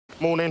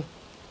Morning.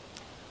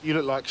 You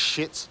look like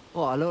shit.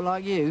 What, I look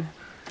like you?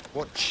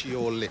 Watch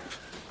your lip,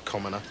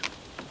 commoner.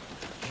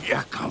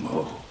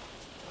 Giacomo.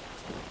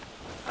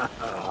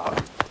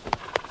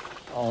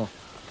 Oh,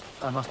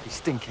 I must be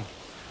stinking.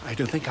 I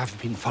don't think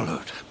I've been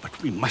followed, but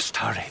we must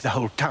hurry. The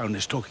whole town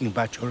is talking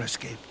about your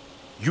escape.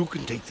 You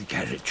can take the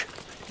carriage.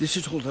 This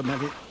is all the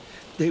money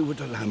they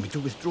would allow me to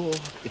withdraw.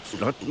 It's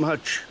not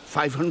much.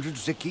 500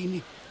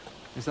 zecchini.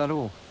 Is that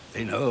all?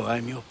 They know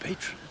I'm your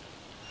patron.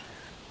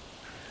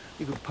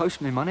 You could post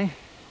me money.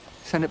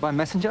 Send it by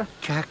messenger.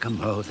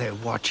 Giacomo, they're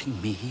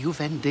watching me. You've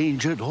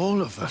endangered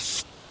all of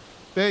us.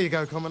 There you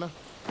go, commoner.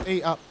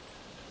 Eat up.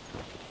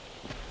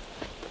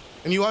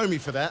 And you owe me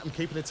for that. I'm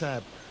keeping a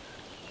tab.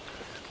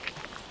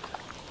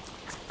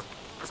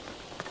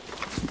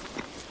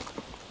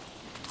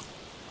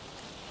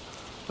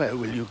 Where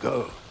will you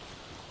go?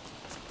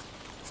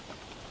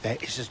 There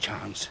is a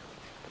chance.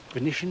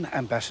 Venetian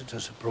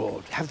ambassadors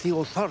abroad have the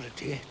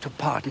authority to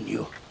pardon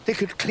you. They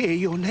could clear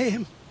your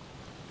name,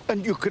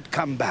 and you could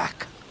come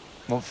back.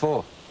 What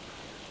for?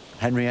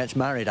 Henriette's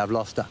married. I've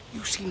lost her.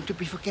 You seem to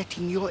be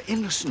forgetting you're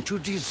innocent. You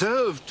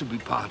deserve to be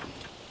pardoned.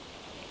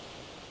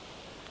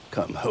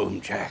 Come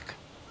home, Jack.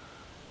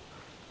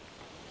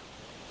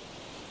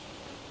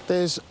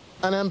 There's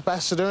an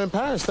ambassador in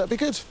Paris. That'd be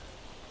good.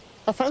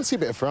 I fancy a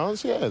bit of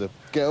France, yeah. The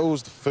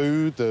girls, the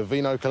food, the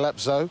vino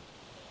collapso.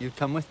 You'd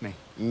come with me.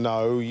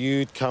 No,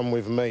 you'd come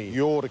with me.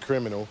 You're the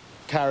criminal.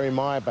 Carry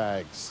my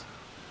bags.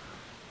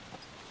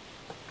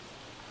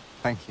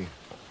 Thank you.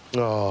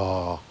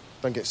 Oh,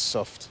 don't get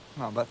soft.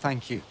 No, but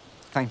thank you.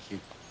 Thank you.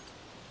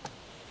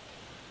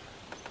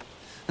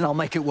 And I'll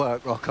make it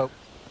work, Rocco.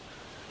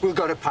 We'll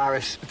go to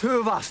Paris. The two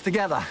of us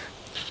together.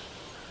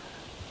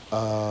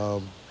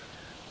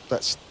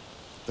 That's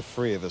the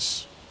three of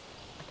us.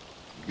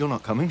 You're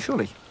not coming,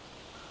 surely?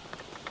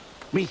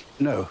 Me?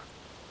 No.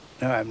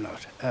 No, I'm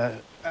not.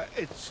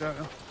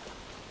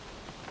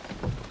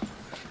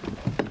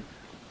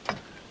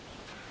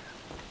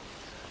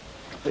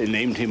 They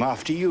named him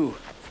after you.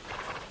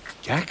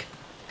 Jack,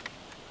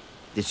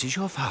 this is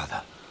your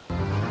father.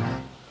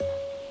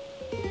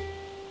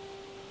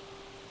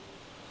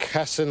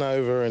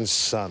 Casanova and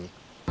Son.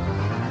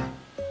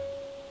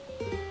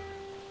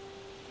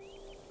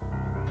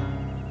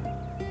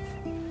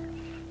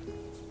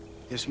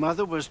 His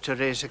mother was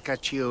Teresa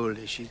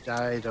Caccioli. She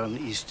died on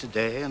Easter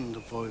Day, and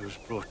the boy was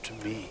brought to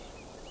me.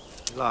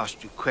 The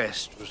last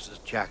request was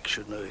that Jack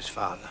should know his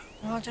father.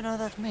 Well, how do you know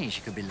that's me?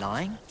 She could be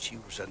lying. She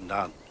was a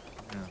nun.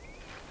 Yeah.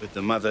 With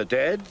the mother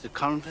dead, the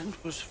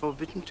convent was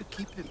forbidden to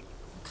keep him.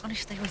 Can't he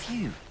stay with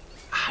you?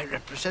 I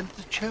represent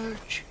the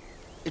church.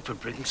 It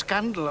would bring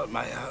scandal at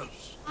my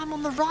house. I'm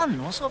on the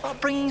run. What sort of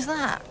upbringing is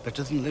that?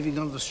 Better than living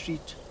on the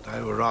street. I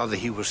would rather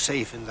he was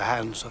safe in the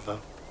hands of a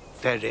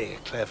very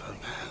clever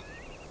man.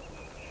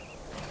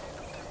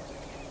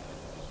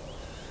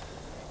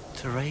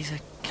 Teresa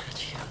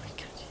Caccioli.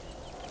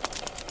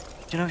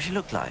 Do you know what she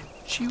looked like?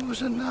 She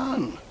was a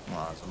nun.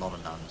 Well, there's a lot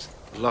of nuns.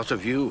 A lot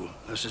of you.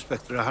 I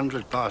suspect there are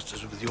 100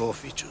 pastors with your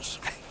features.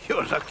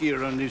 You're lucky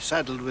you're only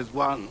saddled with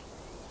one.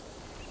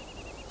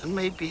 And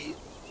maybe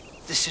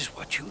this is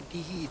what you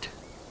need.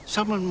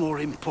 Someone more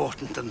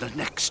important than the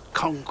next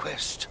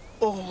conquest.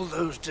 All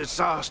those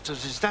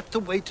disasters. Is that the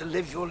way to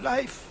live your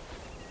life?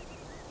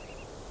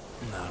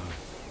 No.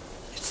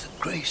 It's the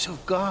grace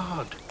of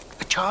God.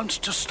 A chance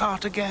to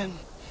start again.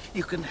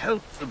 You can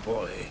help the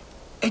boy.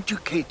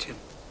 Educate him.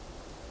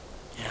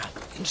 Yeah.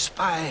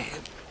 Inspire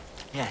him.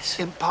 Yes.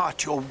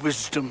 Impart your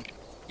wisdom.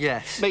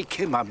 Yes. Make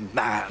him a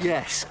man.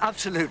 Yes,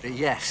 absolutely,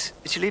 yes.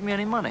 Did she leave me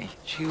any money?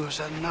 She was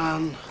a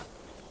nun.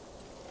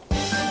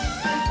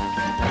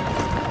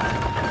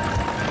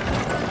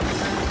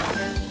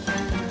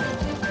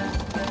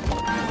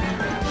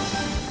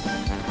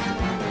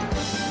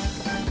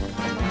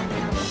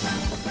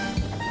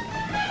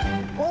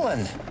 Well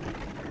then.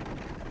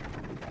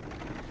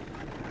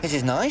 This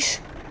is nice.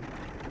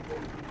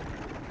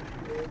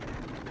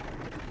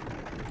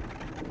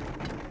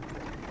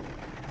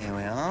 Here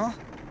we are.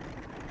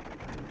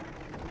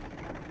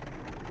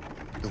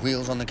 The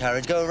wheels on the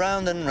carriage go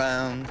round and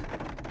round.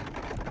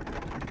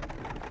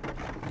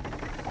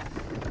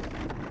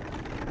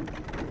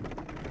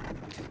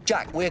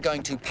 Jack, we're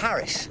going to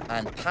Paris,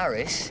 and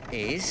Paris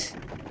is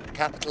the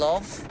capital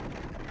of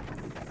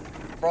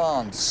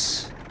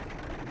France.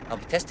 I'll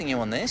be testing you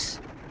on this.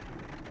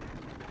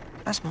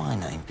 That's my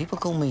name. People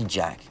call me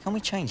Jack. Can we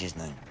change his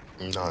name?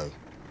 No.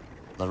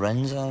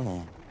 Lorenzo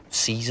or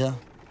Caesar?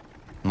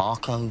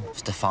 Marco?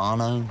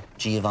 Stefano?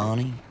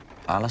 Giovanni?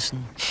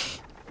 Alison?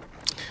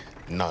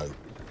 No.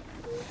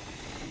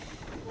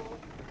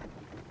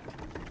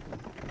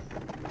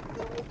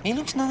 He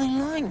looks nothing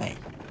like me.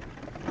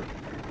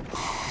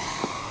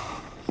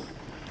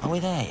 Are we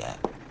there yet?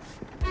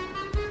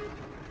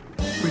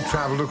 We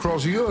travelled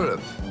across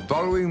Europe,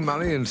 borrowing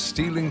money and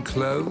stealing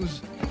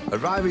clothes,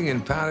 arriving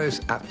in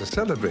Paris at the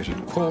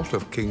celebrated court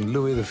of King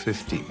Louis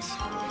XV.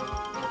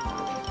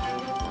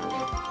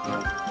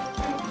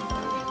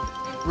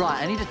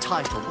 Right, I need a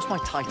title. What's my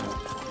title?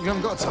 You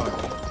haven't got a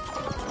title.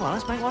 Well,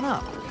 let's make one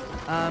up.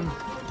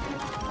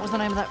 What was the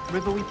name of that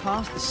river we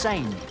passed? The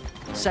Seine.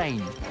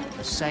 Seine.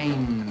 The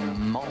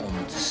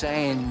Seine-Monde.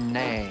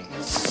 Seine...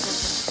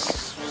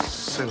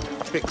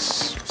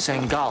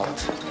 Saint-Galt.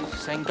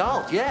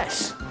 Saint-Galt,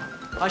 yes.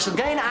 I shall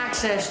gain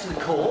access to the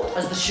court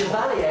as the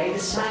Chevalier de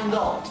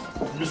Saint-Galt.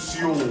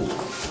 Monsieur.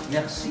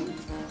 Merci.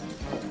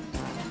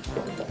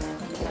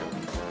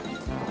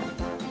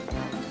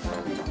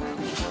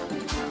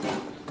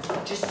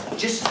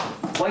 Just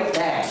wait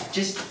there.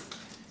 Just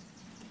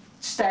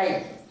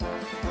stay.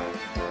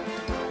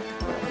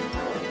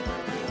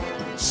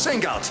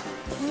 Saint-Galt.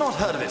 Not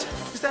heard of it.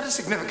 Is that a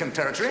significant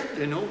territory?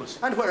 Enormous.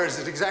 And where is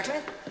it exactly?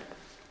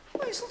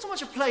 Well, it's not so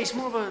much a place,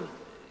 more of a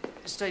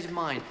state of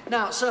mind.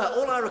 Now, sir,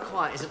 all I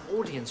require is an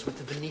audience with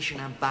the Venetian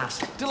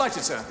ambassador.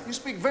 Delighted, sir. You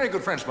speak very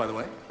good French, by the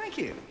way. Thank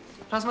you.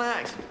 How's my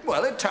accent?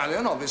 Well,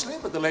 Italian, obviously,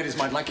 but the ladies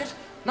might like it.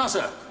 Now,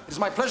 sir, it is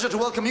my pleasure to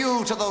welcome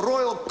you to the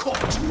royal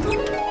court.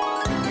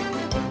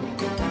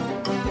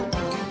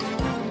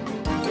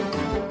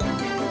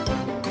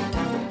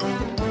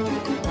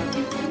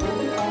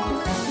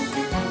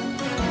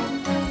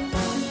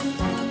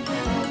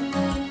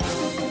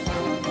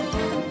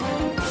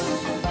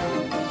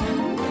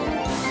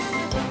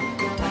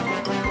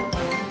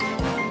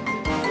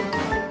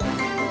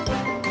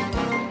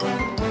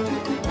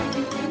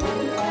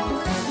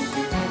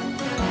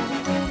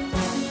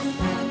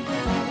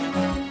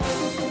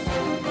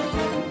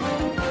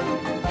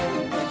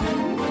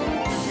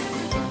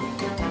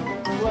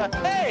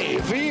 Hey,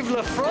 vive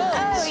la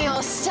France! Oh,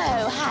 you're so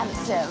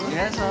handsome.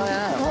 Yes, I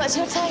am. What's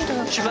your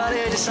title?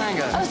 Chevalier de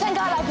Saint-Galt. Oh, thank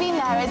God I've been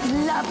there. It's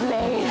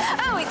lovely.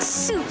 Oh, it's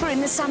super in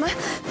the summer.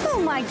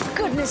 Oh, my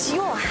goodness,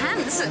 you're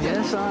handsome.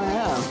 Yes, I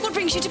am. What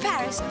brings you to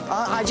Paris?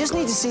 I just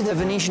need to see the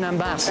Venetian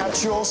ambassador.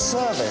 At your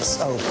service.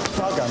 Oh,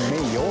 bugger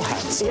me, you're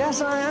handsome.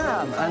 Yes, I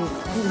am. And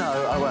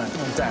no, I won't.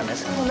 Oh, damn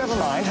it. Well, never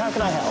mind. How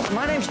can I help?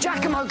 My name's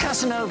Giacomo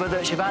Casanova,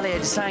 the Chevalier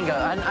de Saint-Galt,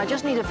 and I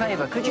just need a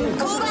favour. Could you...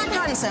 Call that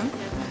handsome?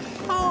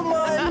 Oh,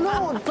 my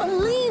Lord,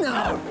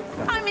 Bellino!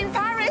 I'm in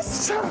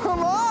Paris. So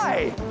am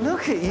I!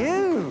 Look at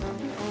you.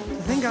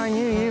 I think I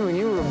knew you when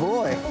you were a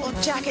boy. Oh,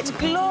 Jack, it's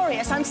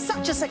glorious. I'm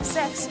such a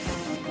success.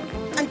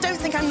 And don't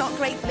think I'm not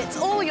grateful. It's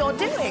all you're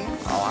doing.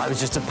 Oh, I was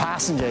just a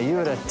passenger. You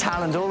had a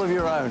talent all of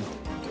your own.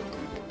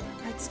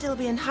 I'd still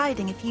be in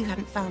hiding if you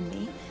hadn't found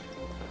me.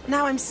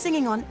 Now I'm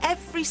singing on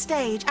every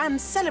stage and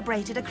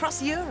celebrated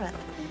across Europe.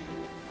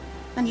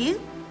 And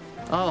you?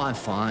 Oh, I'm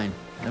fine.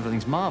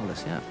 Everything's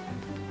marvellous, yeah.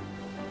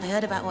 I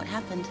heard about what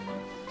happened.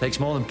 Takes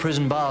more than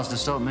prison bars to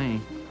stop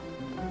me.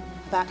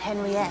 About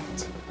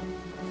Henriette.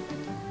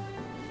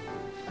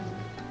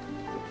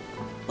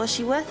 Was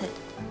she worth it?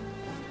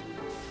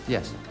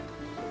 Yes.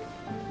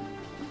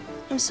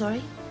 I'm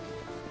sorry.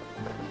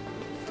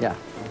 Yeah.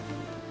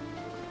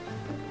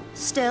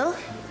 Still,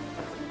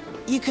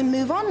 you can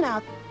move on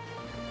now.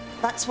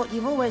 That's what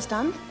you've always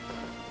done.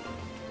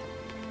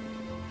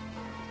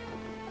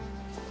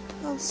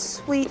 Oh,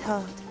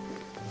 sweetheart.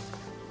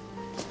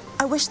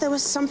 I wish there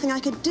was something I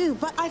could do,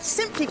 but I've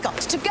simply got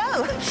to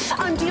go.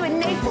 I'm due in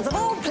Naples, of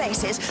all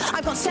places.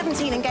 I've got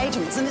 17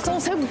 engagements, and it's all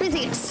so busy,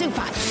 it's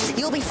super.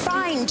 You'll be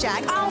fine,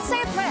 Jack. I'll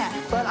say a prayer.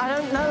 But I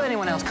don't know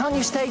anyone else. Can't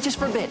you stay just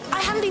for a bit? I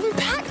haven't even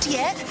packed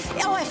yet.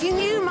 Oh, if you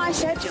knew my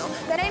schedule,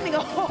 they're aiming a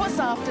horse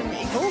after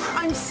me. Oh,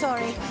 I'm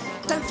sorry.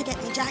 Don't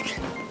forget me, Jack.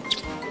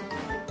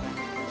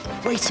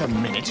 Wait a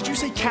minute. Did you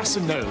say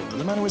Casanova,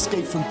 the man who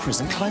escaped from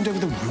prison, climbed over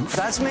the roof?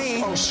 That's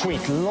me. Oh,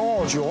 sweet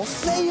Lord, you're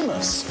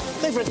famous.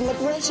 They've written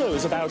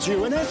librettos about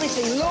you and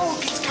everything.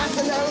 Look, it's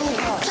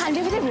Casanova. Climbed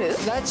over the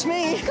roof. That's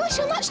me. Gosh,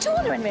 you're much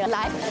taller in real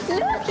life.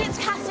 Look, it's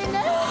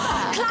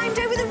Casanova. Climbed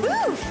over the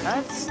roof.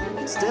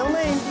 That's still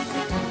me.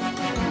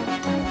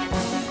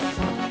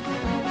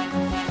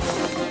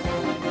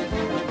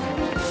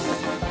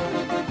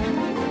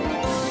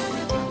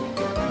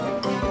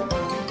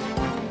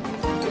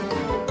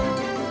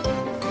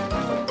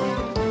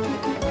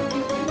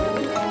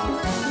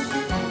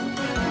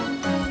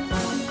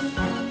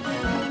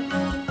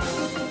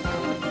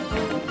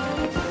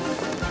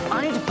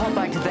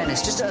 Back to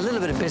Venice, just a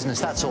little bit of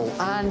business, that's all.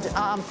 And,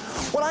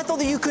 well, I thought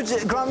that you could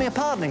grant me a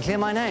pardon and clear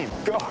my name.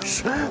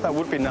 Gosh, that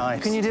would be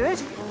nice. Can you do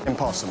it?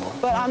 Impossible.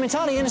 But I'm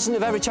entirely innocent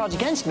of every charge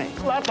against me.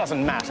 Well, that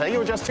doesn't matter.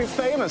 You're just too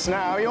famous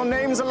now. Your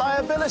name's a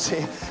liability.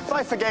 If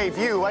I forgave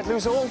you, I'd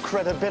lose all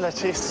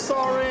credibility.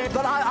 Sorry.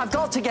 But I've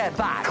got to get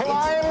back.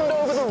 Climbed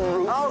over the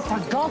roof. Oh,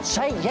 for God's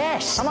sake,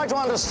 yes. Am I to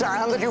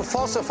understand that you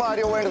falsified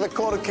your way into the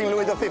court of King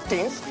Louis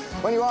XV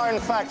when you are, in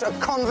fact, a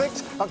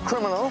convict, a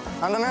criminal,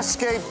 and an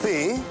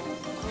escapee?